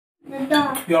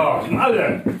Ja, som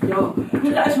alle. Ja,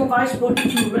 da ist man weiß, wo die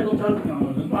Schuhe und dann. Ja,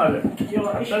 som alle.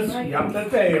 Ja, ich Das, ja,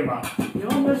 das säger man. Ja,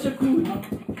 das ist ja gut.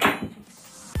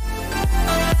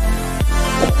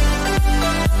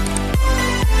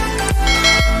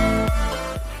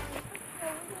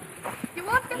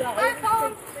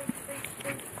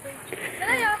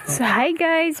 So hi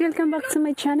guys, welcome back to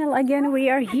my channel again. We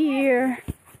are here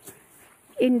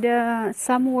in the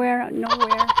somewhere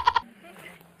nowhere.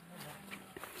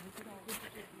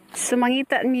 So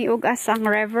mangita mi og asang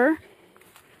river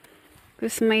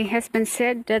because my husband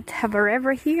said that have a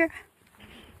river here.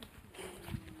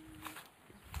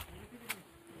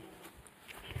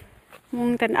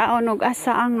 Mong tan-aon og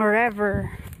asa ang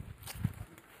river.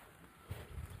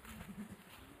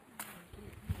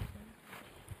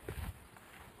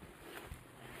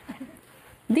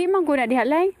 Di man guna diha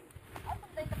lay.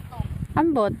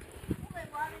 Ambot.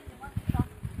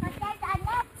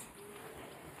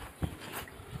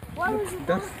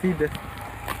 That's feed.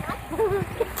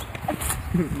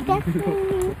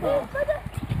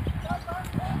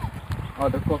 Oh,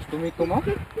 the costume ko mo?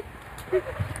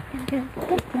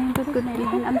 Langgod ko na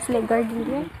ilahan ang sila garden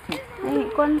diya. Ay,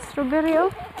 kon strawberry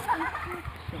oh.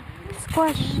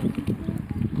 Squash.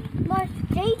 Mark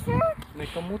Jaser? May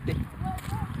kamuti.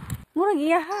 Murag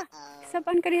iya ha.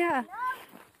 Saban ka diha.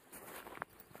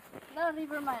 No,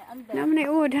 river my under. Naman ay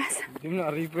udas. Di mo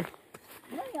na river.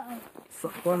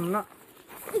 Sakon na.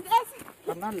 It is.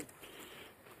 Kanal.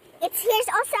 It's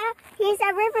here's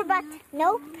a river, but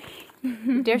nope.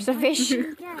 There's a fish.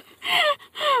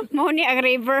 Mo ni ang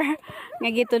river. Nga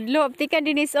gitudlo. Tika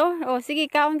dinis oh. Oh, sige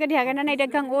kaon ka diha. Kana nay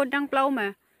daghang ud ng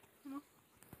plawma.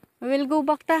 We will go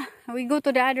back ta. We go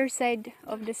to the other side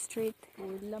of the street.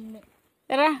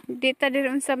 Tara, dito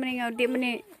din sa maningaw. Di man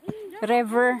ni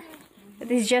river.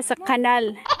 It is just a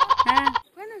canal. Ha?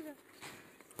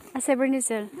 Asa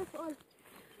Bernizel?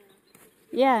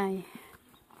 Yeah.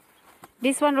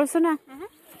 This one also na.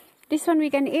 This one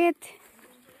we can eat.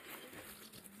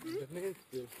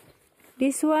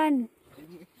 This one.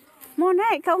 Muna,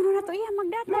 ikaw na to. Iya,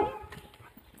 magdatay.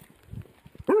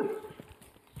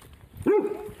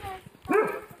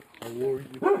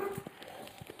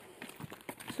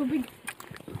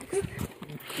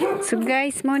 So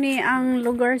guys, mo ni ang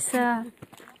lugar sa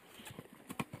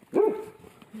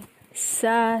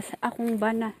akong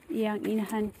bana, iyang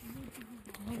inahan.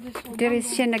 Diri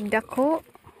siya nagdako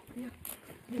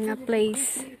nga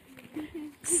place.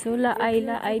 Sula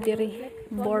ay diri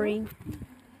boring.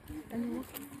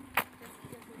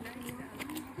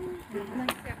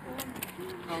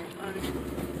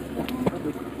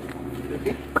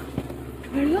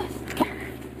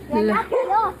 La.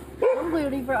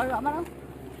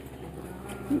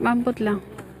 Mambot lang.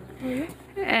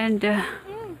 And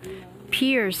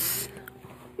pears.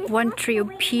 One tree of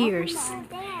pears.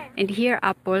 And here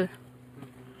apple.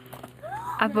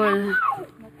 Apple.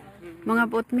 Mga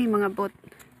bot mi, mga bot.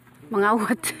 Mga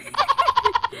what?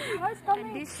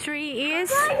 This tree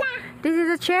is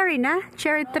a cherry na?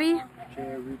 Cherry tree.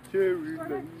 Cherry,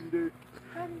 lady.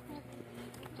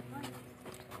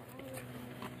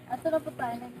 Ato na po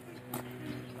tayo.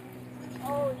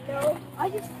 Oh no.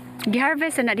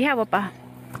 Gi-harvest na diha pa.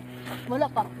 Wala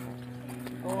pa.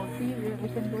 Oh, see, we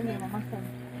can do here, mamasan.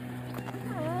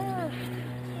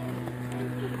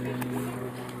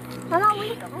 Mama,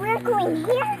 we're going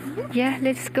here? Yeah,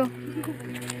 let's go.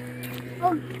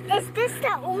 Oh, is this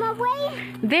the Uma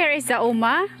way? There is the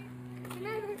Uma.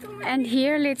 And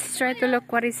here, let's try to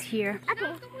look what is here.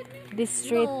 Okay. This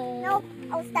street. Nope,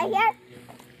 I'll stay here.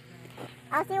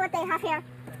 I'll see what they have here.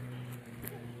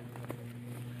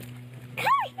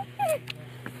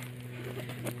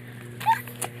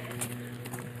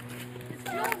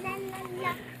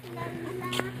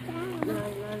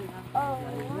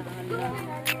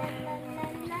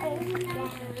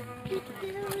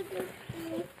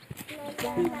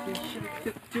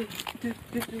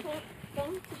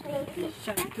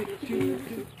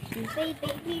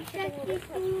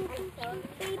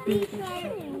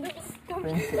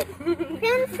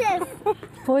 Princess.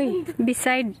 Hoy,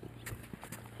 beside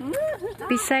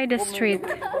the street.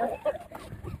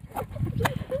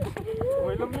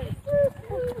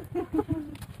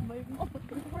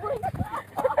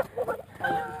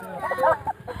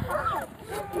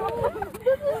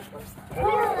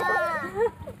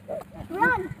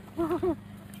 Run.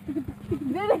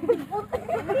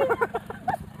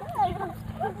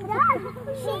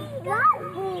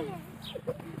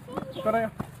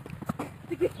 Tara.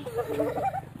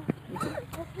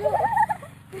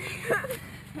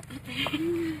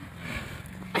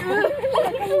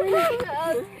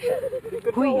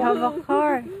 We have a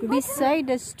car beside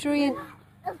the street.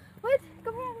 Why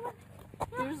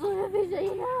You're so heavy,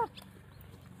 Zaina.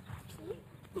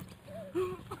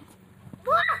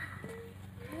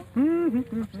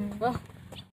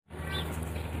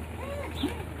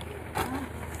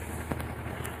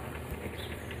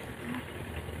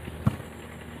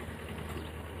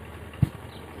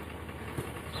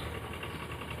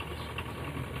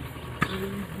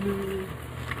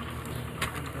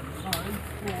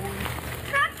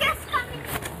 Truck is coming.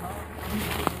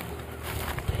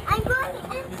 I'm going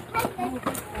inside this.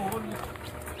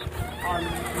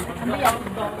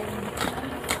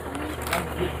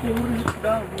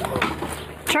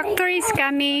 Tractor is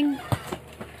coming.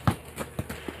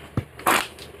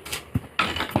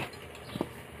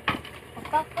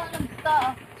 Papa ng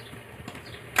ta.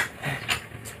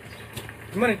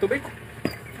 Gimana yung tubig?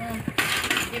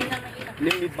 Hindi mo na nakita.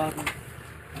 Limit ba?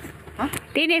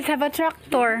 Dennis have a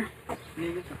tractor.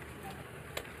 Limit.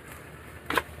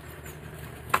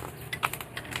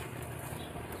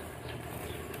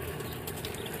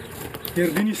 Hier,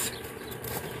 Dennis.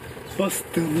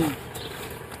 Basta na.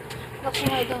 Look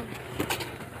my dog.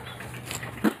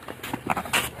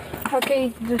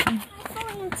 Okay. Going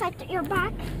inside your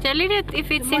bag. Tell it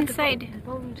if it's inside.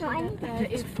 So I need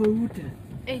to It's food.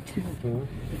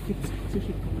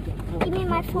 give me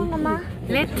my phone, Mama.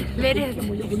 Let it.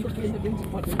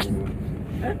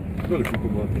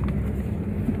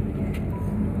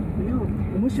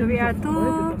 We are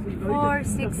 2, 4,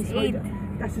 6, 8.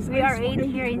 We are 8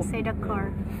 here inside the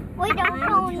car. Wait, the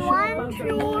phone. 1, 3,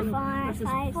 4, 5, 6,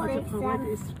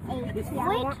 7, 8.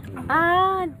 Wait.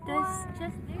 Ah, that's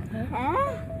just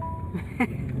Huh?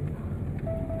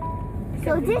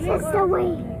 So this is the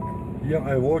way. Yeah,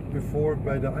 I walked before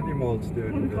by the animals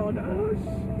there.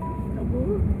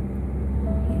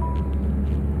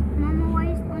 Mama, why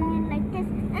is onion like this?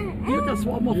 Hier, das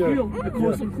war mal früher ein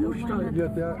großer Ja, Kuhstall.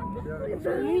 der.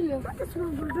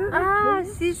 Ah,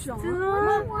 sister.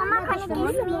 Mama, can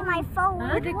you give me my phone?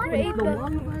 Can you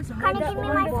give me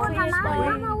my phone,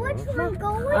 Mama? Mama, which one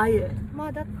going? Reihe.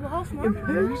 Ma, that house, ma. Im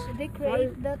Höchst. They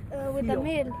create that with the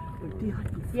mail. Und die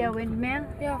hatten Yeah, windmill.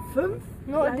 Yeah. 5.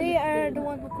 No, they are the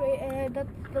one who create. That's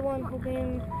the one who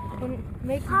can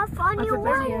make. Have on Also your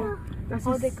das, wire. das,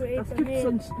 Oh, ist, they create das a gibt's mail.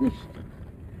 sonst nicht.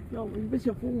 Ja, ein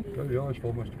bisschen vor. Ja, ich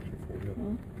war mal ein Stückchen vor.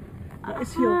 Ja. Da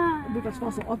ist hier, wo das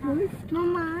Wasser abläuft.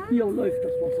 Mama, Hier läuft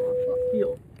das Wasser ab.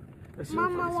 Hier. Das ist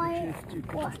Mama, alles why- Schiffstyp.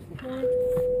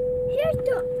 here's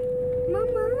the...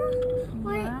 Mama,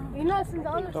 why... You know, since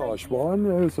all the Ja,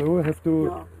 Schwan, so have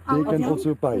to taken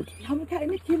also bite. Die haben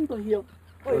keine Kinder hier.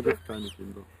 Ja, das keine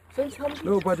Kinder. Sonst haben die,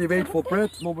 Nobody wait for bread.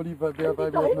 Normally, why we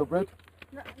have no bread.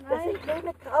 das sind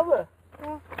kleine Graue.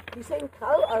 Die sehen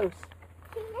grau aus.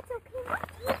 That's okay.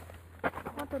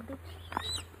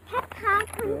 Peppa,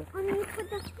 can you put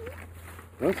the...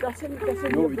 Das sind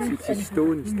No, hier it's a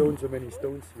stone, so many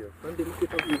stones here. An dem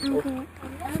geht auch nicht offen.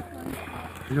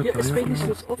 Hier ist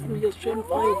wenigstens offen, hier ist schön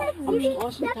frei. Am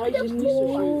Straßenteich ist nicht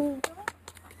so schön.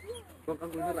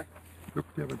 Look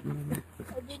there, but you know,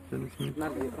 then it's me.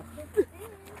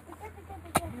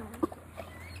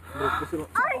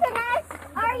 Artemis,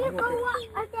 are you go up?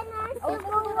 Artemis, you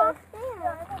go up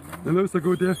there. Hello, so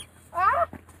go there.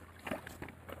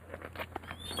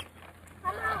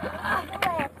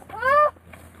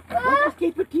 Oh, das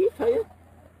geht für tief, hey?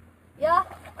 Ja.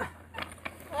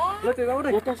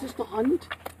 Ja, das ist doch Hand.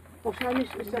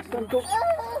 Wahrscheinlich ist das dann doch.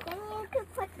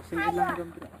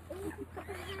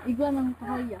 Igual ng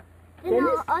pahaya.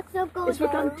 Also go Es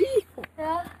wird dann down. tiefer.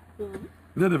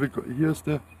 Yeah, there we go. Here's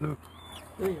the. So.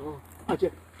 Ja, ja.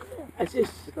 Also,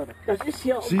 das ist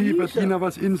hier auf See, Wiese. Bettina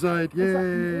was inside.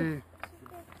 Yay!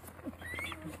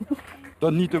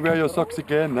 Don't need to wear your socks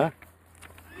again, ne?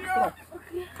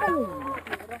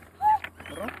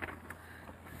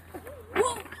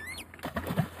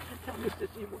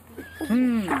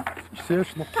 Ich sehe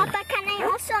es noch. Papa, can I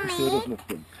also Ich sehe das make? noch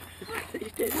drin.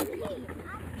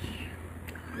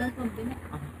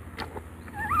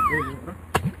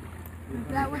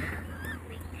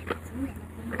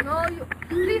 No, you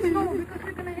please no, because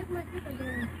you're gonna hit my feet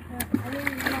again. I mean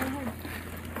my head.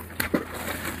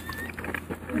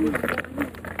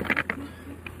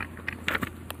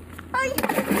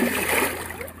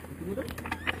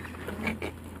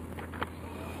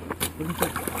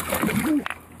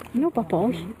 No,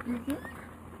 Papa.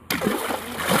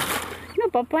 No,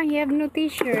 Papa, you have no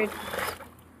t-shirt.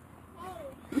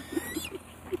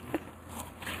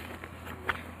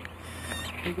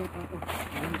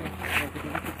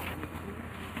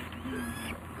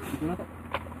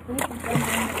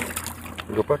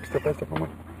 Go back step by step, Mama.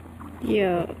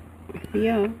 Yeah.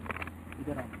 Yeah.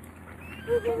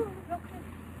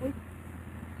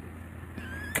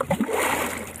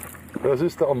 Da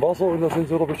ist er am Wasser und da sind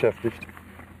sie wieder beschäftigt.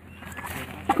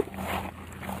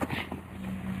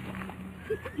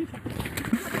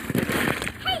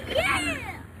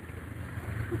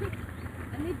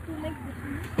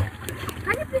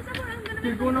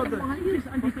 Wir gehen noch bis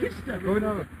an die Kiste.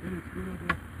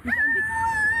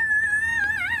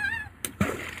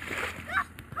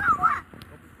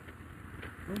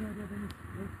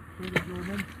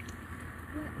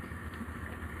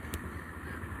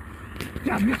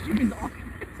 Ja, müsst ihr mich auch.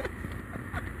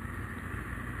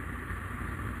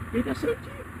 Geht das so tief?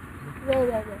 Ja,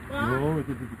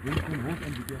 die bringt den hoch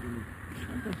an die Gärte.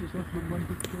 Das ist was man mal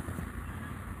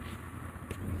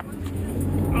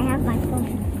I have my phone.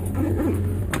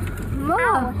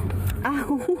 Wow.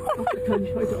 kann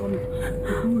ich heute auch nicht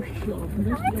durchschlafen.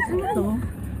 Weißt du, das ist da.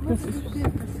 Das ist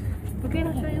Okay,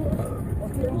 dann stell ich auf.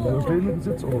 Ist das okay mit dem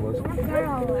Sitz oder was?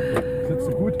 Girl. Sitzt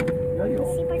du gut? ja, ja.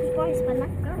 See my voice, but not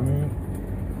girl.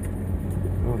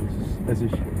 Ja, das ist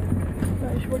Essig. Ja,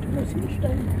 ich wollte bloß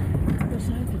hinstellen. Das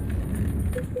Seite.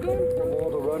 Oh,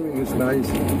 the running is nice.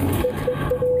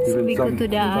 So we go to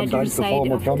the other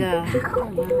side of the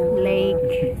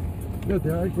lake. Yeah,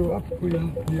 there I go up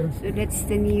here. So that's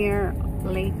the near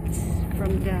lakes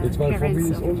from the It's well for me, parents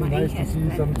it's of also my nice to see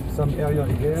husband. some area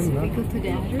again. So we Ne? go to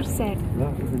the other side.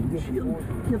 Ja, even hier.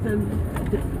 Hier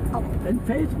den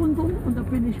Feld runter und da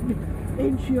bin ich mit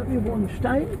Einschir über einen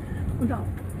Stein und da,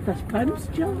 das bremst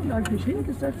ja und da habe ich mich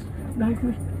hingesetzt und da habe ich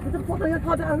mich, da fährt er ja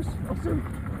geradeaus. Ach so,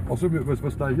 Achso,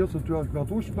 was da hier so quer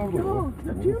durchbaut? ja,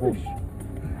 natürlich.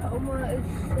 Oma ist.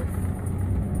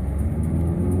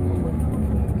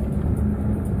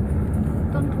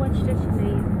 Don't watch the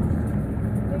snake.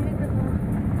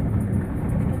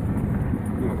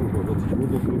 Ja, guck mal, wird sich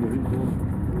wundervoll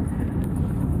hinfahren.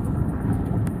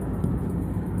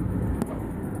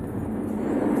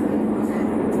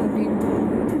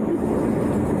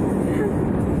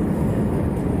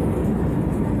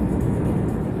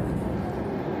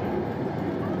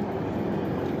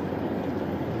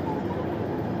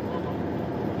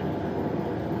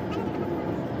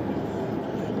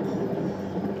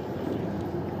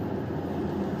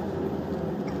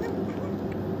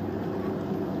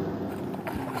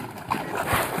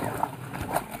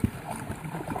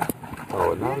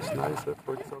 Oh, now it's nice.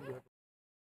 For example.